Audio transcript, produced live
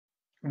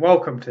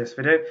Welcome to this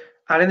video,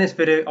 and in this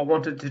video I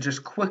wanted to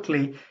just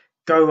quickly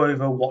go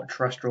over what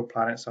terrestrial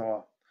planets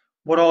are.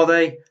 What are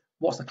they?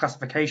 What's the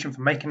classification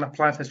for making a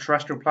planet a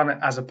terrestrial planet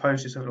as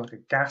opposed to something like a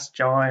gas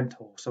giant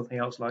or something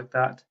else like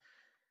that?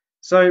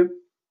 So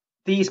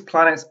these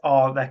planets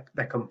are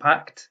they're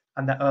compact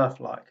and they're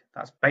Earth-like.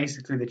 That's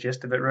basically the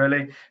gist of it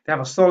really. They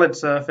have a solid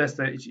surface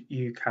that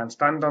you can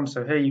stand on.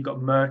 So here you've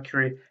got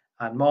Mercury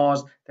and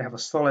Mars. They have a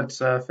solid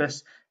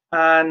surface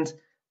and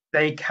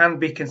they can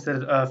be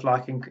considered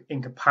Earth-like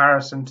in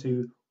comparison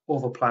to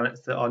other planets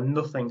that are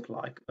nothing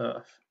like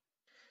Earth.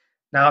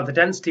 Now, the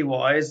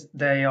density-wise,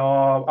 they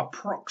are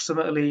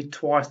approximately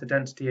twice the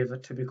density of a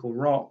typical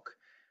rock,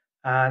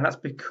 and that's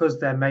because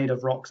they're made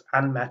of rocks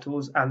and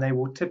metals, and they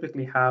will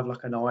typically have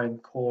like an iron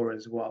core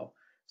as well.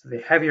 So the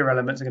heavier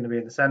elements are going to be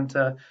in the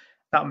center.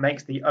 That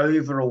makes the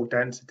overall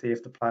density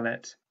of the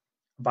planet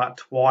about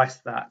twice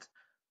that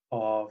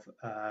of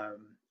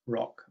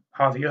rock.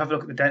 However, you have a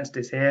look at the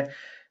densities here.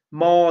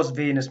 Mars,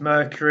 Venus,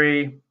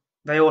 Mercury,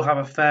 they all have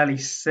a fairly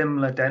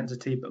similar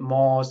density, but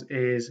Mars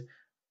is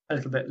a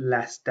little bit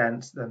less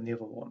dense than the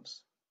other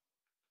ones.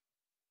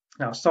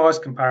 Now, size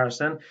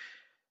comparison,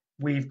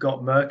 we've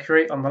got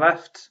Mercury on the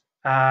left,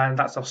 and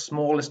that's our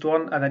smallest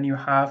one, and then you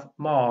have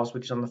Mars,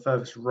 which is on the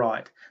furthest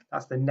right.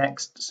 That's the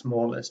next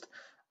smallest.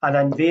 And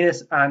then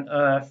Venus and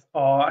Earth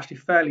are actually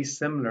fairly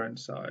similar in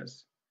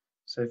size.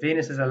 So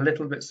Venus is a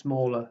little bit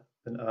smaller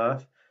than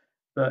Earth,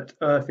 but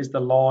Earth is the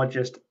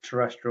largest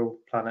terrestrial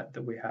planet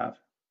that we have.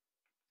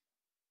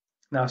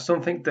 Now,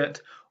 something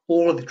that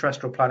all of the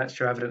terrestrial planets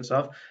show evidence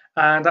of,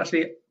 and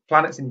actually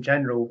planets in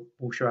general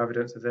will show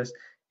evidence of this,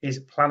 is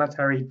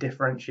planetary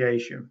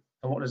differentiation.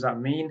 And what does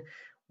that mean?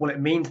 Well, it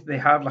means that they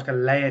have like a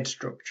layered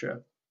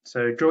structure.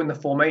 So during the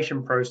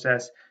formation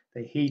process,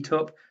 they heat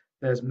up,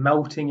 there's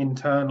melting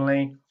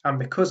internally, and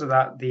because of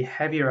that, the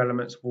heavier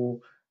elements will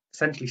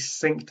essentially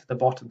sink to the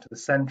bottom, to the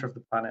center of the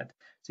planet.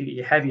 So you get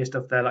your heavier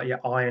stuff there, like your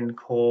iron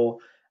core,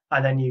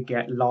 and then you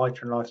get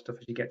lighter and lighter stuff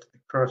as you get to the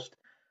crust.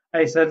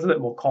 It's a little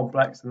bit more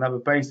complex than that,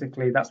 but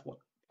basically that's what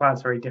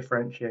planetary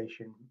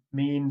differentiation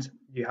means.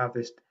 You have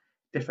this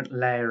different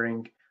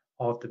layering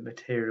of the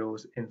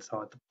materials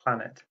inside the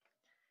planet.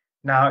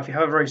 Now, if you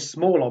have a very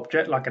small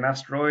object like an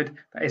asteroid,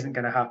 that isn't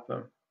going to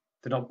happen.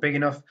 They're not big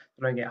enough,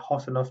 they don't get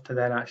hot enough to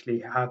then actually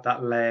have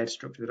that layered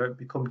structure. They don't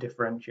become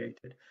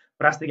differentiated.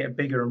 But as they get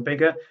bigger and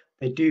bigger,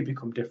 they do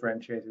become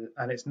differentiated.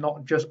 And it's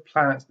not just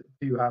planets that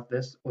do have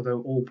this,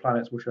 although all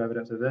planets will show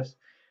evidence of this.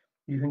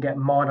 You can get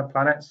minor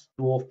planets,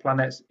 dwarf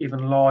planets,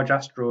 even large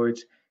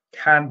asteroids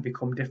can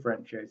become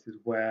differentiated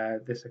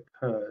where this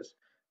occurs.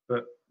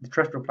 But the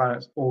terrestrial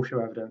planets all show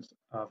evidence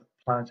of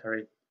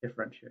planetary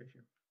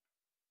differentiation.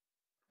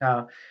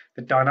 Now,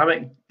 the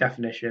dynamic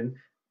definition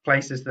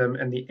places them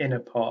in the inner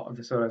part of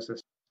the solar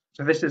system.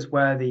 So this is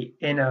where the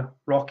inner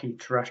rocky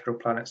terrestrial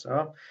planets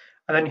are.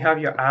 And then you have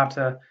your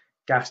outer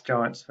gas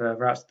giants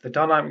further out. So the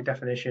dynamic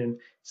definition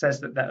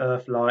says that they're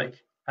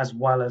Earth-like as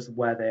well as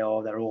where they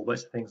are, their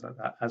orbits, things like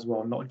that as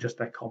well, not just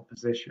their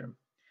composition.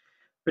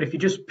 But if you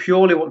just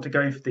purely want to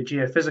go for the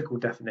geophysical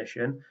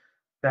definition,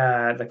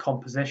 the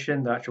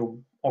composition, the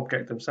actual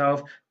object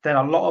themselves, then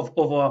a lot of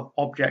other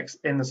objects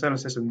in the solar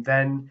system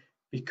then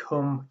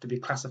become to be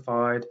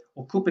classified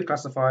or could be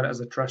classified as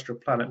a terrestrial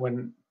planet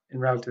when in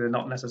reality they're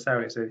not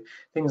necessarily. So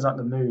things like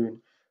the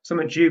moon, some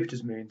of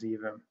Jupiter's moons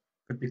even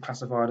could be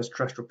classified as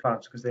terrestrial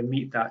planets because they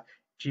meet that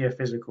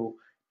geophysical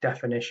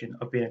definition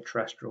of being a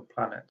terrestrial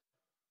planet.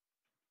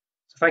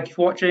 So thank you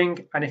for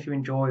watching, and if you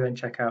enjoy, then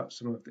check out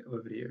some of the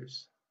other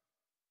videos.